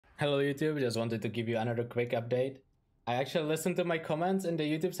Hello YouTube, just wanted to give you another quick update. I actually listened to my comments in the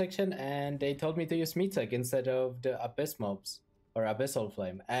YouTube section and they told me to use meatsack instead of the Abyss mobs or Abyssal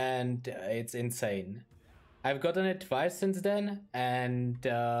Flame, and it's insane. I've gotten it twice since then, and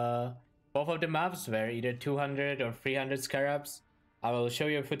both of the maps were either 200 or 300 Scarabs. I will show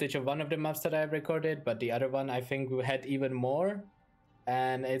you footage of one of the maps that I have recorded, but the other one I think had even more.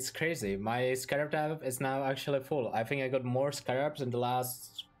 And it's crazy. My Scarab tab is now actually full. I think I got more Scarabs in the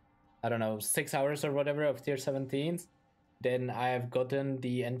last, I don't know, 6 hours or whatever of tier 17s than I have gotten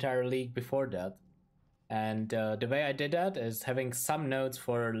the entire league before that. And the way I did that is having some nodes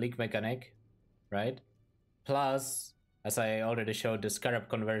for league mechanic, right? Plus, as I already showed, the Scarab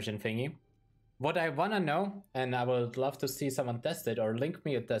conversion thingy. What I wanna know, and I would love to see someone test it or link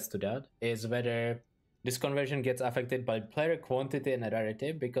me a test to that, is whether this conversion gets affected by player quantity and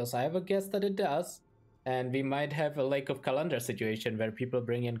rarity, because I have a guess that it does. And we might have a Lake of Calendar situation where people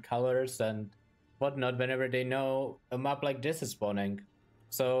bring in colors and whatnot whenever they know a map like this is spawning.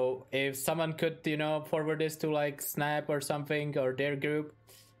 So if someone could, you know, forward this to like Snap or something, or their group,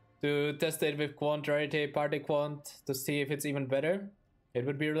 to test it with quant rarity, party quant, to see if it's even better, it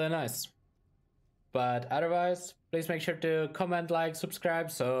would be really nice. But otherwise, please make sure to comment, like, subscribe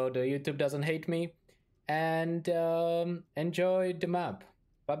so the YouTube doesn't hate me, and enjoy the map.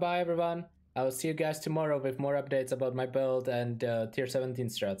 Bye bye everyone. I will see you guys tomorrow with more updates about my build and tier 17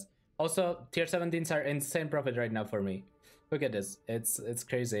 strats. Also, tier 17s are insane profit right now for me. Look at this, it's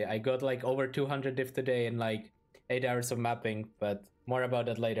crazy. I got like over 200 diff today in like 8 hours of mapping, but more about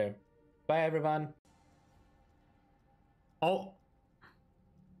that later. Bye everyone. Oh,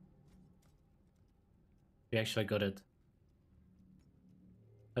 we actually got it.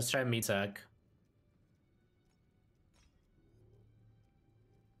 Let's try meatsack.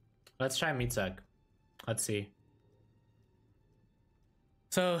 Let's try meatsack. Let's see.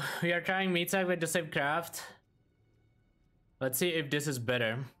 So we are trying meatsack with the same craft. Let's see if this is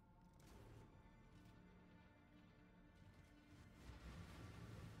better.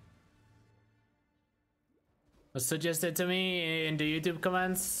 Was suggested to me in the YouTube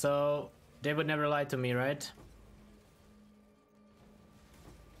comments, so they would never lie to me, right?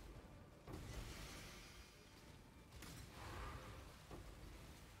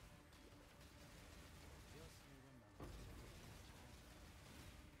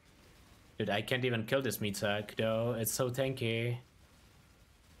 Dude, I can't even kill this meatsack though, it's so tanky.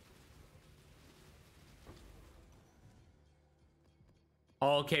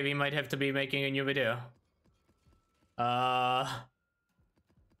 Okay, we might have to be making a new video.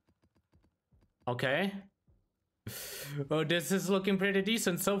 Okay. Oh, this is looking pretty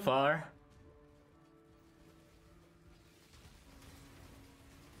decent so far.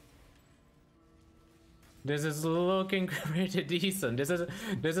 This is looking pretty decent. This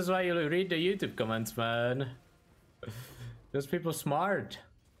is why you read the YouTube comments, man. Those people smart.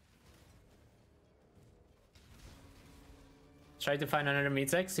 Try to find another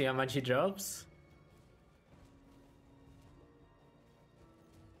meatsack, see how much he drops.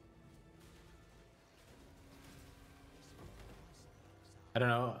 I don't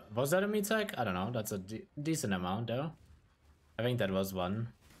know. Was that a meatsack? I don't know. That's a decent amount, though. I think that was one.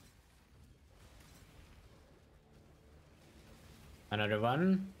 Another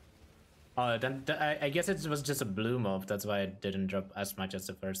one. Oh, then I guess it was just a blue mob. That's why it didn't drop as much as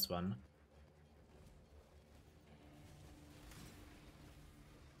the first one.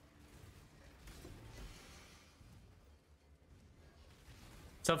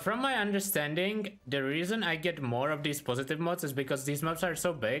 So from my understanding, the reason I get more of these positive mods is because these mobs are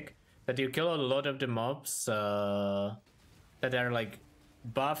so big that you kill a lot of the mobs that are like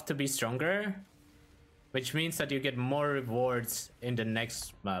buffed to be stronger, which means that you get more rewards in the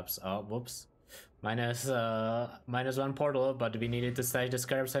next maps. Oh, whoops. Minus one portal, but we needed to stage the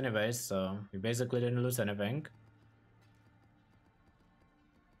Scarabs anyways, so we basically didn't lose anything.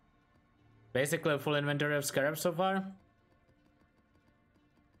 Basically a full inventory of Scarabs so far.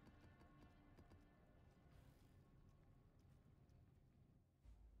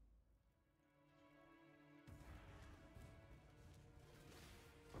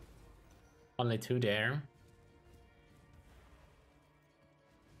 Only 2 there.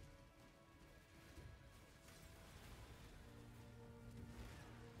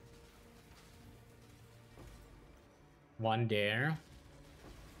 One there.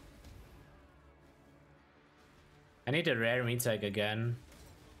 I need a rare meatsack again.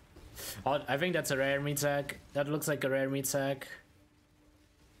 Oh, I think that's a rare meatsack. That looks like a rare meatsack.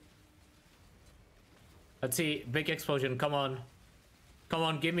 Let's see, big explosion, come on. Come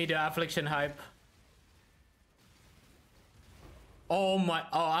on, give me the Affliction hype. Oh my,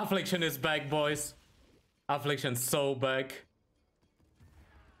 oh, Affliction is back, boys. Affliction's so back.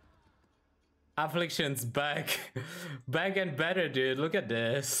 Affliction's back. Back and better, dude. Look at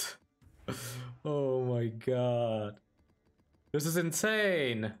this. Oh my god. This is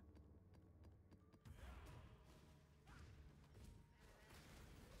insane.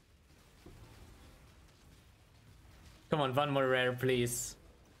 Come on, one more rare, please.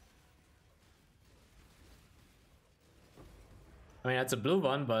 I mean, that's a blue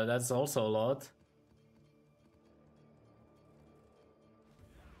one, but that's also a lot.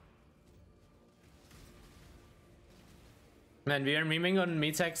 Man, we were memeing on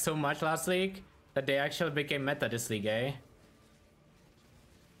meatsack so much last league that they actually became meta this league, eh?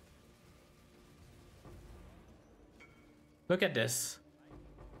 Look at this.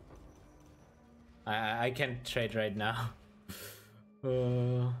 I can't trade right now.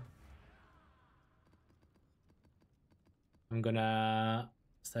 I'm gonna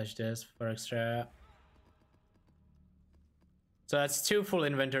stash this for extra. So that's 2 full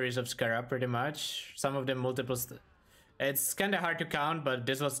inventories of Scarab, pretty much. Some of them multiple. It's kind of hard to count, but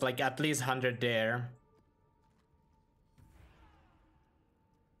this was like at least 100 there.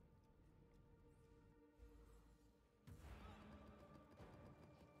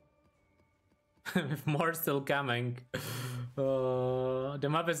 With more still coming. The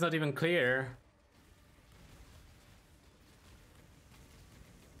map is not even clear.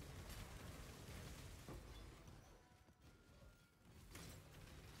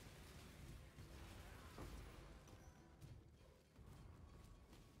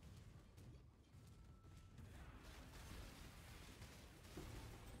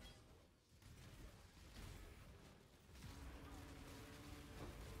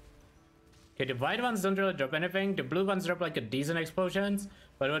 Okay, the white ones don't really drop anything. The blue ones drop like a decent explosions.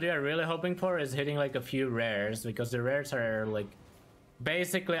 But what we are really hoping for is hitting like a few rares, because the rares are like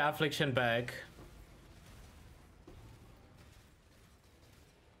basically Affliction back.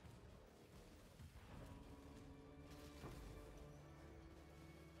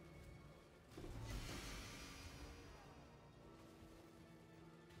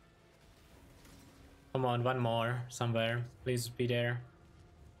 Come on, one more somewhere. Please be there.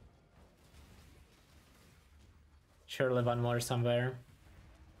 Surely one more somewhere.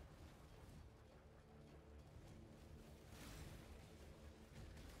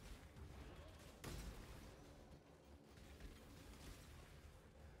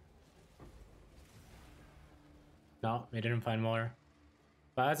 No, we didn't find more.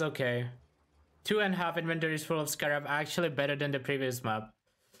 But that's okay. 2.5 inventories full of Scarab, actually better than the previous map.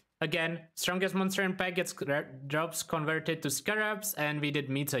 Again, strongest monster in pack gets drops converted to Scarabs, and we did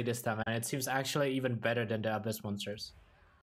meatsack this time, and it seems actually even better than the Abyss monsters.